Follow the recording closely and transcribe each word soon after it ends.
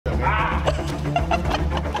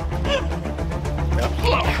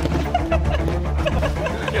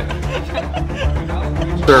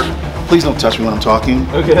Sir, please don't touch me when I'm talking.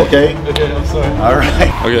 Okay. Okay? Okay, I'm sorry. All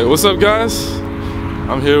right. Okay, what's up, guys?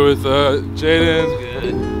 I'm here with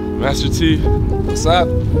Jaden, Master T. What's up?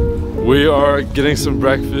 We are getting some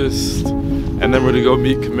breakfast, and then we're gonna go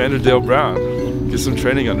meet Commander Dale Brown. Get some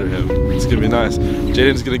training under him. It's gonna be nice.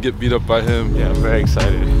 Jaden's gonna get beat up by him. Yeah, I'm very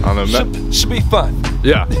excited. I don't know. Should be fun.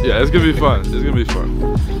 Yeah, it's gonna be fun. It's gonna be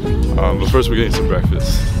fun. But first, we're getting some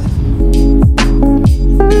breakfast.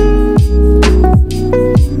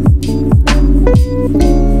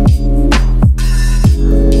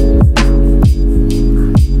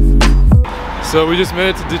 So we just made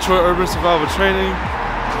it to Detroit Urban Survival Training.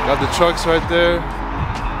 Got the trucks right there.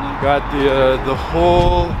 Got the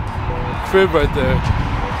whole crib right there.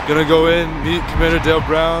 Gonna go in, meet Commander Dale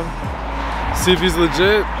Brown, see if he's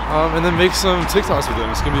legit, and then make some TikToks with him.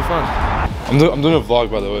 It's gonna be fun. I'm doing a vlog,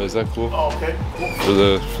 by the way. Is that cool? Oh, okay. Cool. For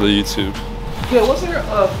the YouTube. Yeah, was there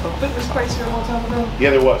a fitness place here a long time ago?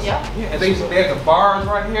 Yeah, there was. Yeah, and they had the bars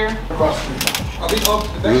right here. Across the street. Are these all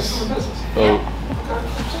This- the business? Oh.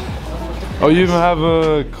 Oh, you even have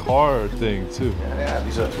a car thing too. Yeah,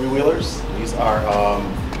 these are three-wheelers. These are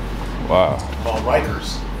Wow.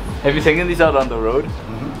 Rikers. Have you taken these out on the road?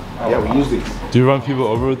 Yeah, we use these. Do you run people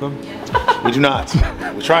over with them? We do not.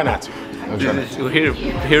 We try not to. We're here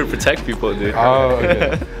to protect people, dude. Oh,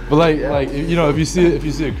 okay. But like you know, if you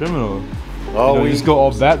see a criminal, Oh, we just go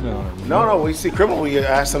all Batman on him. No, we see criminal. We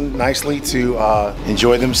ask them nicely to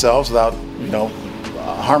enjoy themselves without,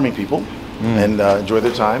 harming people, and enjoy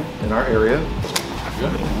their time in our area.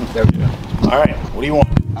 There we go. All right, what do you want?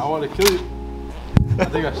 I want to kill you. I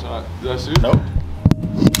think I shot. Did I shoot? Nope.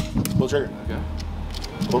 Pull the trigger. Okay.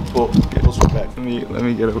 Pull the switch back. Let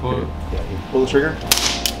me get up here. Yeah, pull the trigger.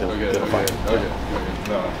 Okay.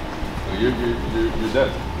 No. You're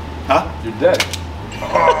dead. Huh? You're dead.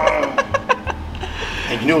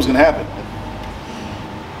 And you knew it was gonna happen.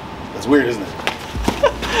 That's weird, isn't it?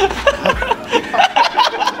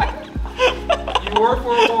 You were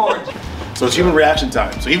forewarned. So it's human reaction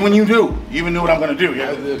time. So even when you knew what I'm gonna do,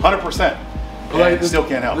 yeah, 100%. Like, still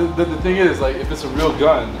can't help. The thing is, like, if it's a real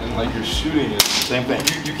gun and like you're shooting it, Same thing.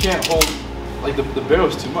 You can't hold, like the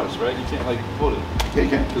barrel's too much, right? You can't like hold it. Yeah, you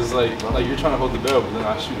can. Cause like you're trying to hold the barrel, but then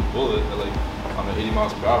I shoot a bullet at like on 80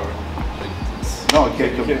 miles per hour. Like, No, it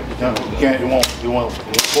can't. You can't. It won't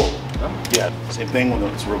pull. Yeah. Same thing when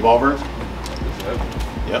it's a revolver.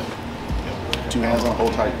 Yep. Two hands on,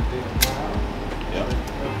 hold tight. Yep.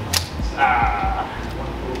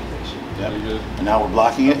 Yep. And now we're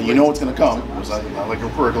blocking it, and you know what's gonna come. It's not like a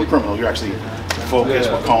regular criminal. You're actually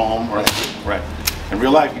focused, we're calm, right? In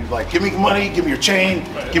real life, you're like, give me money, give me your chain,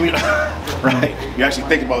 give me, right? You actually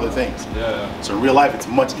think about other things. Yeah. So in real life, it's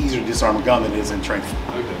much easier to disarm a gun than it is in training.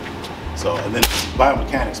 Okay. So, and then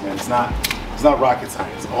biomechanics, man, it's not rocket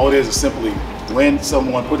science. All it is simply when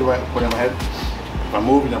someone put it on my head, if I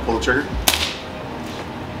move, you're gonna pull the trigger.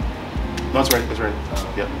 No, it's right,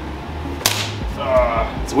 Yep.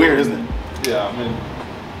 It's weird, isn't it? Yeah, I mean.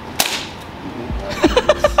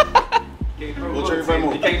 Pull the trigger if I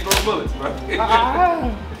move. You can't throw bullets, bro.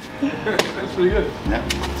 That's pretty good. Yeah.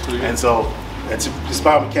 That's pretty good. And so, it's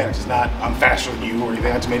biomechanics. It's not, I'm faster than you or anything.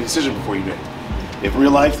 I have to make a decision before you do it. If in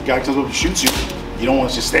real life, the guy comes up and shoots you, you don't want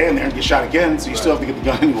to just stand there and get shot again, so you still have to get the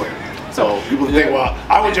gun anyway. So people think, well,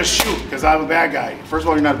 I would just shoot because I'm a bad guy. First of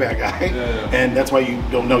all, you're not a bad guy. And that's why you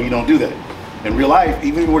don't do that. In real life,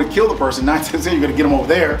 even if you were to kill the person, 9 times 10 you're going to get them over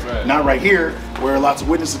there, not right here, where lots of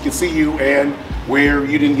witnesses can see you and where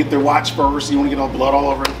you didn't get their watch first, you want to get all blood all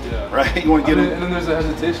over it, right? You want to get them. And then there's a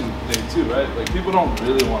hesitation thing too, right? Like people don't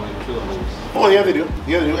really want to kill others. Oh yeah, they do.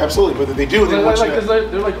 Yeah, they do. Absolutely. But if they do, they want you to. Because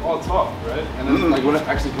they're like all talk, right? And then like when it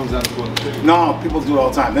actually comes down to pulling the trigger. No, people do it all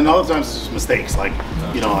the time. Then other times it's just mistakes. Like,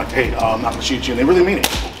 like, hey, I'm not gonna shoot you, and they really mean it.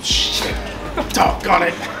 Oh, shit, doggone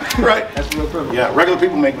it, right? That's real criminal. Yeah, regular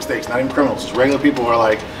people make mistakes, not even criminals. Just regular people are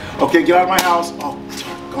like, okay, get out of my house. Oh,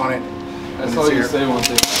 doggone it. That's all you say one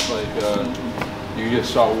thing. Like you get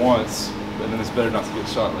shot once, and then it's better not to get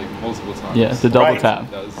shot like multiple times. Yeah, the double tap.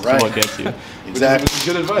 That's what gets you. Exactly. Which is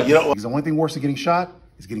good advice. Because the only thing worse than getting shot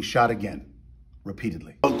is getting shot again,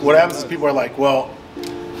 repeatedly. What happens is people are like, well,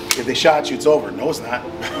 if they shot you, it's over. No, it's not.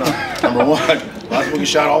 Number one, a lot of people get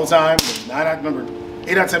shot all the time. 8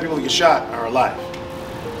 out of 10 people that get shot are alive.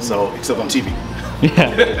 So, except on TV.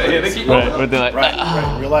 Yeah. They keep Right, but they're like, Right.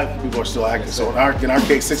 In real life, people are still active. So in our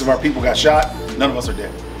case, 6 of our people got shot. None of us are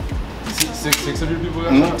dead. 600 people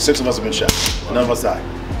got shot? 6 of us have been shot. None of us died.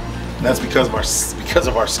 And that's because of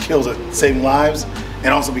our skills at saving lives, and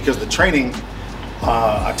also because of the training.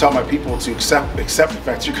 I taught my people to accept the fact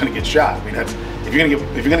that you're going to get shot. I mean, if you're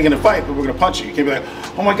gonna get in a fight, people are gonna punch you. You can't be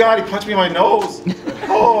like, oh my God, he punched me in my nose.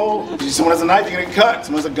 Oh, someone has a knife, you're gonna get cut.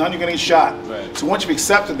 Someone has a gun, you're gonna get shot. Right. So once you've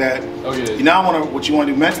accepted that, okay. you now what you want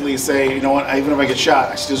to do mentally is say, you know what, even if I get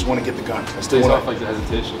shot, I still just want to get the gun. I still Stays want off like the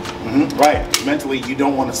hesitation. Right. Mentally, you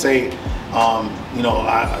don't want to say, you know,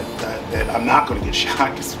 that I'm not going to get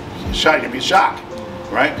shot. Because shot, you're gonna be a shock,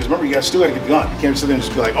 right? Because remember, you still got to get the gun. You can't sit there and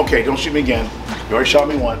just be like, okay, don't shoot me again. You already shot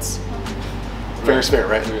me once. Fair is fair,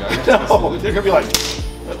 right? No, they're gonna be like,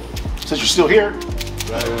 since you're still here.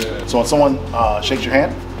 Right. So when someone shakes your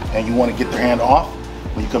hand and you want to get their hand off,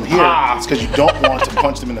 when you come here, it's because you don't want to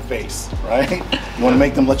punch them in the face, right? You want to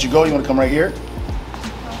make them let you go. You want to come right here,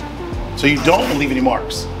 so you don't leave any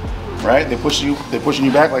marks, right? They're pushing you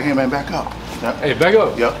back like, hey man, back up. Yep. Hey, back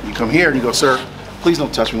up. Yep. You come here and you go, sir, please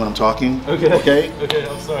don't touch me when I'm talking. Okay. Okay. Okay,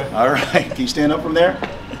 I'm sorry. All right. Can you stand up from there?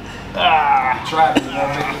 Try to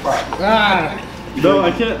make it proper. No,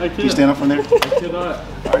 I can't. Can you stand up from there? I cannot.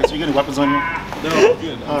 All right. So you got any weapons on you? No, I'm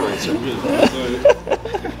good. All right, sir. I'm sorry.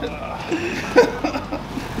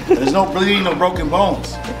 There's no bleeding, no broken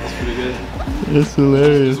bones. That's pretty good. It's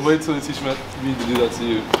hilarious. Just wait till they teach me to do that to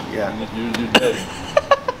you. Yeah. You're dead.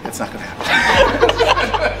 That's not gonna happen.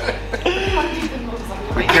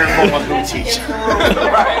 Be careful on who you teach.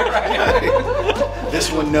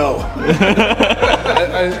 This one, no.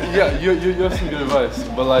 Yeah, you have some good advice,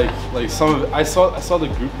 but like some of it, I saw the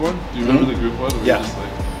group one. Do you remember the group one? Where Yeah. Just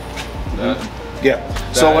like that. Yeah.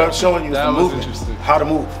 So what I'm showing you is that the was movement, interesting. how to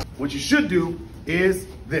move. What you should do is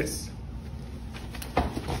this.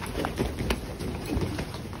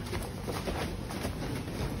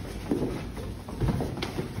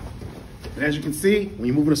 And as you can see, when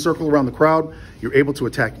you move in a circle around the crowd, you're able to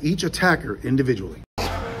attack each attacker individually,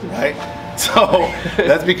 right? So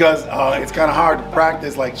that's because it's kind of hard to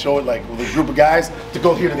practice, like show it like with a group of guys to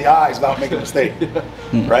go here to the eyes without making a mistake,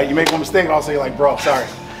 right? You make one mistake, I'll say like, bro, sorry.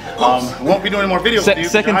 We won't be doing any more videos with you.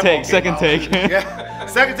 Second take, second take. Yeah,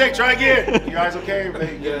 second take, try again. You guys okay?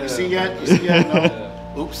 You see yet? You see yet? No.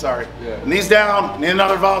 Oops, sorry. Yeah. Knees down, need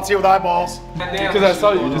another volunteer with eyeballs. Because I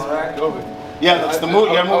saw you just go. Yeah, that's the move.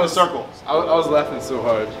 You gotta move in a circle. I was laughing so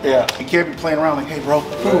hard. Yeah, you can't be playing around like, hey bro,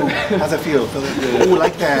 ooh, how's that feel? Ooh,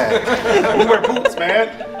 like that. We wear boots, man.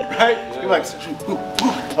 Right? You're like, ooh, ooh.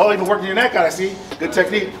 Oh, you've been working your neck out, I see. Good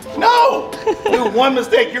technique. No! Dude, one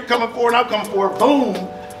mistake, you're coming forward, I'm coming forward, boom,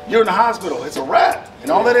 you're in the hospital. It's a wrap.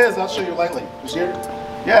 And all that is, I'll show you lightly. You see it?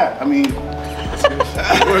 Yeah, I mean,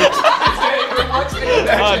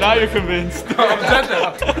 Oh, now you're convinced. I'm dead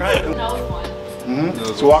now. right?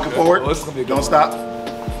 So walking forward, don't stop.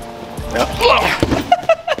 Yep.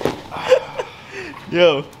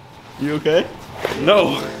 Yo, you okay?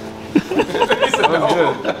 No. That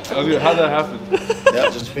was good. How'd that happen? Yeah,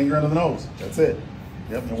 just a finger under the nose. That's it.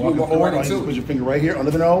 Yep, and walking forward, all you just put your finger right here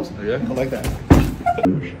under the nose. Okay. Go like that.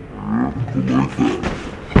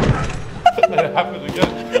 That happened again.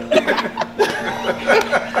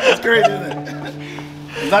 That's crazy, isn't it?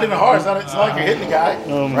 It's not even hard. It's not like you're hitting the guy,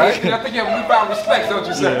 right? I think you have newfound respect, don't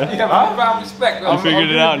you, sir? You have newfound respect, don't I you? figured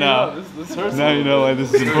it out now. This hurts. Now you know why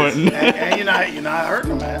this is important. And you're not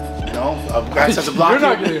hurting him, man. You know, a guy has to block You're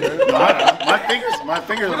not you. getting hurt. My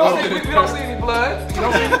fingers. We don't see any blood. We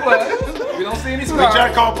don't see any blood. We don't see any They try to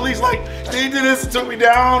scars. call police like, they did this, took me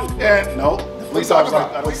down, and no. The police officer's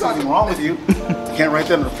like, I don't see anything wrong with you. You can't write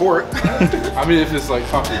that in the report. I mean, if it's like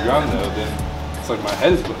concrete ground though, then it's like my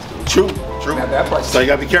head is busted. True. At that point. So you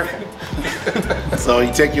gotta be careful. So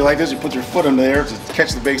you take you like this, you put your foot in there to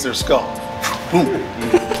catch the base of their skull. Boom.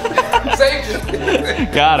 Saved you.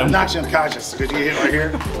 Got him. Knocks you unconscious because you get hit right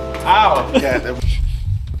here. Ow! Yeah.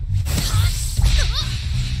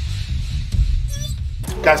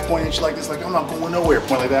 Guys pointing at you like this, like I'm not going nowhere.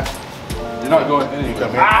 Point like that. You're not going anywhere.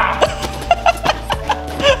 Come here.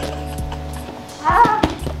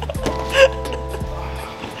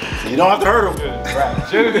 So you don't have to hurt them. Right.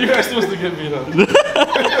 Jaden, you guys supposed to get me up.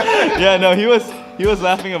 Yeah, no, he was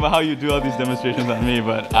laughing about how you do all these demonstrations on me,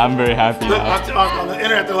 but I'm very happy now. On the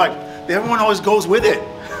internet, they're like, everyone always goes with it.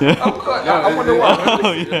 I'm good. I wonder why.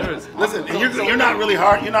 Oh, yeah. Listen, you're not really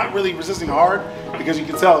hard. You're not really resisting hard because you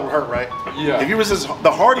can tell it will hurt, right? Yeah. If you resist,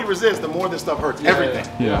 the harder you resist, the more this stuff hurts. Everything.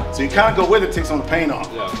 Yeah. So you kind of go with it, take some of the pain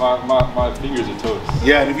off. Yeah, my fingers are toast.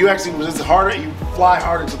 Yeah, and if you actually resist harder, you fly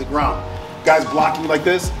harder to the ground. Guys blocking you like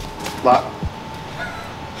this, block.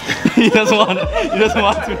 He doesn't want to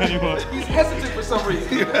anymore. He's hesitant for some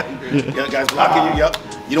reason. Yeah, guys blocking you. Yep.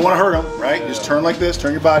 You don't want to hurt them, right? Just turn like this,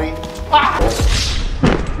 turn your body.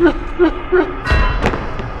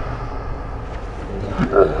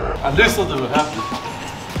 I knew something would happen.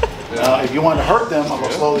 If you want to hurt them, I'll go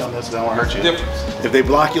slowly on this because I don't want to hurt you. Difference. If they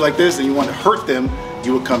block you like this and you want to hurt them,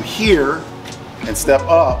 you would come here and step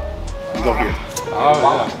up and go here.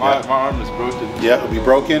 Oh, yeah. My arm is broken. Yeah, it'll be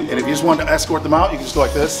broken. And if you just want to escort them out, you can just go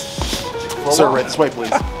like this. Sir, right this way, please.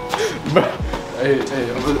 Hey,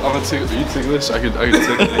 I'm gonna take. Are you ticklish? I can take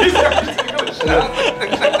it.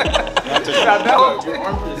 Your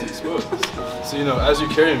armpit is exposed. So you know, as you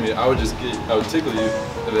carry me, I would tickle you.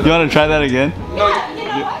 And then You want to try that again? No,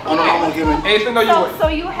 Oh, no, I'm gonna give him. Ethan, no, you So, wait. so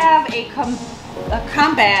you have a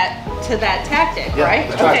combat to that tactic, Yeah, right?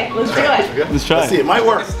 let's try Okay, it. let's do it. Let's try. Let's see, it might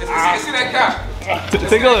work. Let's see that count.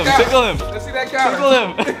 Tickle him, tickle him, Let's see that counter. tickle him.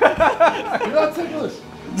 You're not ticklish.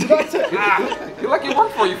 You're not ticklish. Feel like it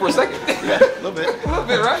worked for you for a second. Yeah, a little bit. A little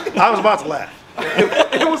bit, right? I was about to laugh.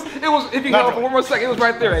 It was. If you Not go for really. one more second, it was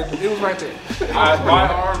right there. It was right there. my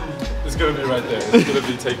arm is gonna be right there. It's gonna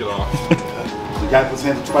be taken off. The guy puts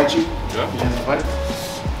his hands to fight you. Yeah. Your hands to fight.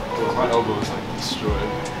 My elbow is like destroyed.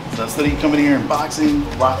 So instead of you coming here and boxing,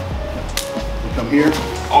 rock, you come here.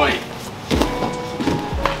 Oi!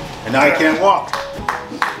 And now you can't walk.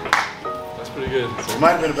 That's pretty good. So he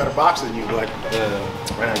might have been a better boxer than you, but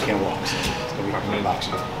Yeah. right now you can't walk. So it's gonna be hard to box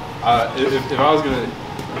you. If I was gonna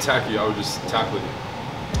attack you, I would just tackle you.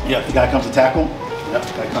 Yeah, if the guy comes to tackle, yep,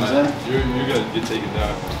 the guy comes in. You're gonna get taken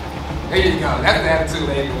down. There you go. That's the attitude,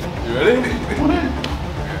 lady. You ready? Come on in.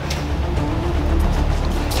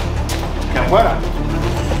 Capoeira.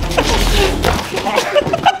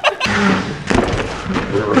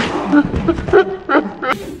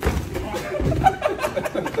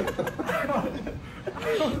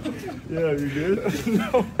 Yeah, you good?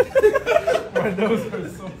 No. My nose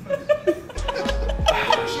hurts so bad.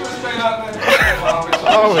 She was straight up, man.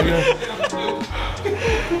 Oh my god.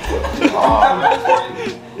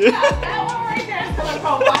 That one right there is gonna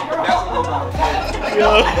go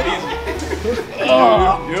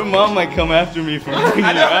viral. Your mom might come after me for bringing you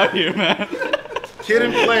out here, man. Kid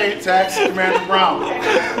and play attacks Commander Brown.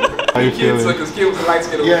 How you feeling? Because kid was a light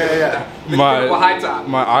skin. Yeah. High top.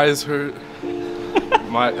 My eyes hurt.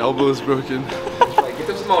 My elbow is broken. Like, get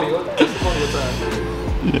testimonial. Testimonial time.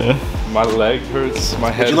 Yeah. My leg hurts.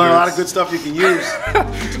 My head You learn a lot of hurts. good stuff you can use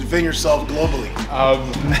to defend yourself globally. I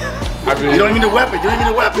mean, You don't even need a weapon. You don't even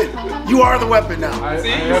need a weapon. You are the weapon now. I See,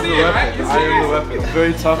 you have see the it, weapon. right? You I am the see weapon. I'm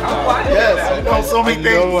very tough now. Yes, I know so I many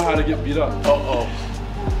know things. how to get beat up.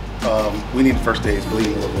 We need first aid. It's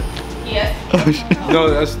bleeding a little bit. Yes. No,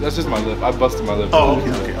 that's just my lip. I busted my lip. Oh,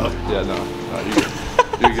 okay. Yeah, no, you're good.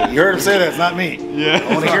 You're good. You heard him say that. It's not me. Yeah.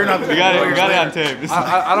 I want to hear nothing. We got it on tape. This is-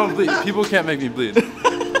 I don't bleed. People can't make me bleed.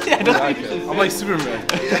 Yeah, I don't think I'm like Superman.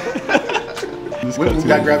 this Wait, cartoon.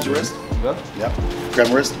 guy grabs your wrist. Yeah? Yep. Grab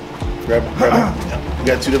my wrist. Grab it. Yep. You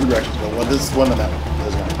got two different directions. Go one this one and that one.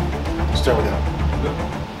 This one. Start with that.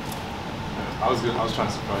 I was good. I was trying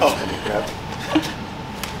to surprise Oh, you. grab.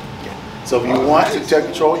 So if you want to take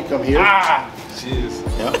control, you come here. Jeez.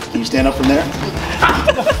 Yep. Can you stand up from there?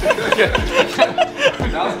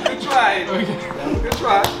 That was a good try. That was a good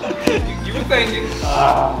try. You were thinking.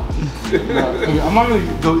 I'm not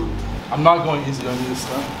gonna go. I'm not going easy on you this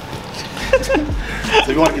time. So if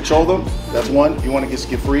you want to control them, that's one. If you want to just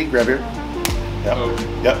get free, grab here. Yep. Oh.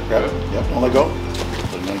 Yep. Grab it. Yep. Don't let go.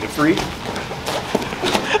 So you want to get free.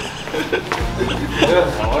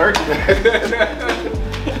 That'll hurt you.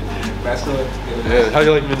 That's good. Yeah, how do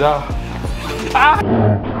you like me now?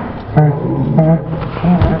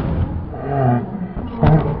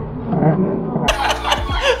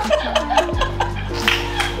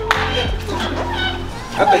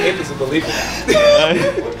 I think Ethan's a believer now.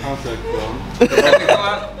 Contact film. You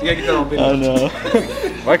gotta get that on video. Oh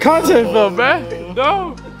no. My contact film, man.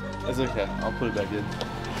 No. That's okay. I'll put it back in.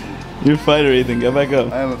 You're a fighter, Ethan. Get back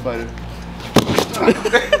up. I am a fighter.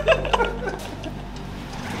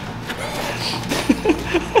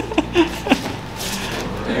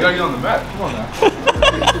 You gotta get on the mat. Come on now.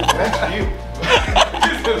 That's you.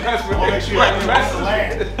 Make sure you have the rest of the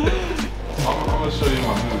land. I'm gonna show you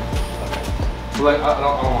my move. But like, I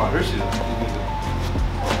don't want to hurt you. You need to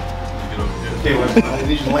get over here. Okay, well, I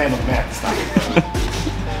need you to land on the mat. Stop.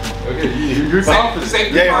 Okay, you're confident.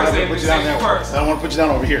 Safety Yeah, I'm first. gonna put you down there. First. I don't want to put you down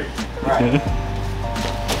over here. Right.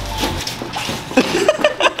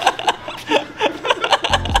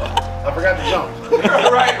 I forgot to jump.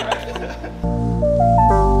 right.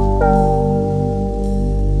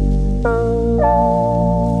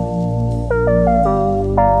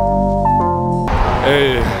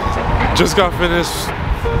 Hey, just got finished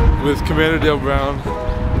with Commander Dale Brown.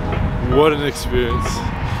 What an experience.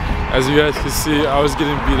 As you guys can see, I was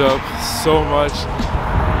getting beat up so much.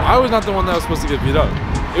 I was not the one that was supposed to get beat up.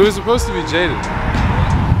 It was supposed to be Jaden.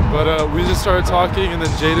 But we just started talking, and then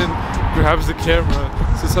Jaden grabs the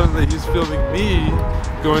camera, so suddenly he's filming me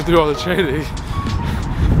going through all the training.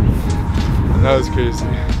 That was crazy.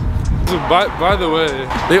 So by the way,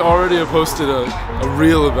 they already have posted a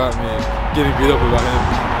reel about me getting beat up about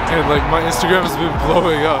him. And like my Instagram has been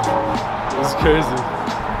blowing up. It's crazy.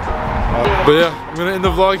 But yeah, I'm gonna end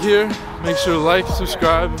the vlog here. Make sure to like,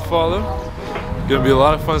 subscribe, and follow. Gonna be a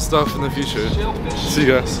lot of fun stuff in the future. See you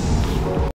guys.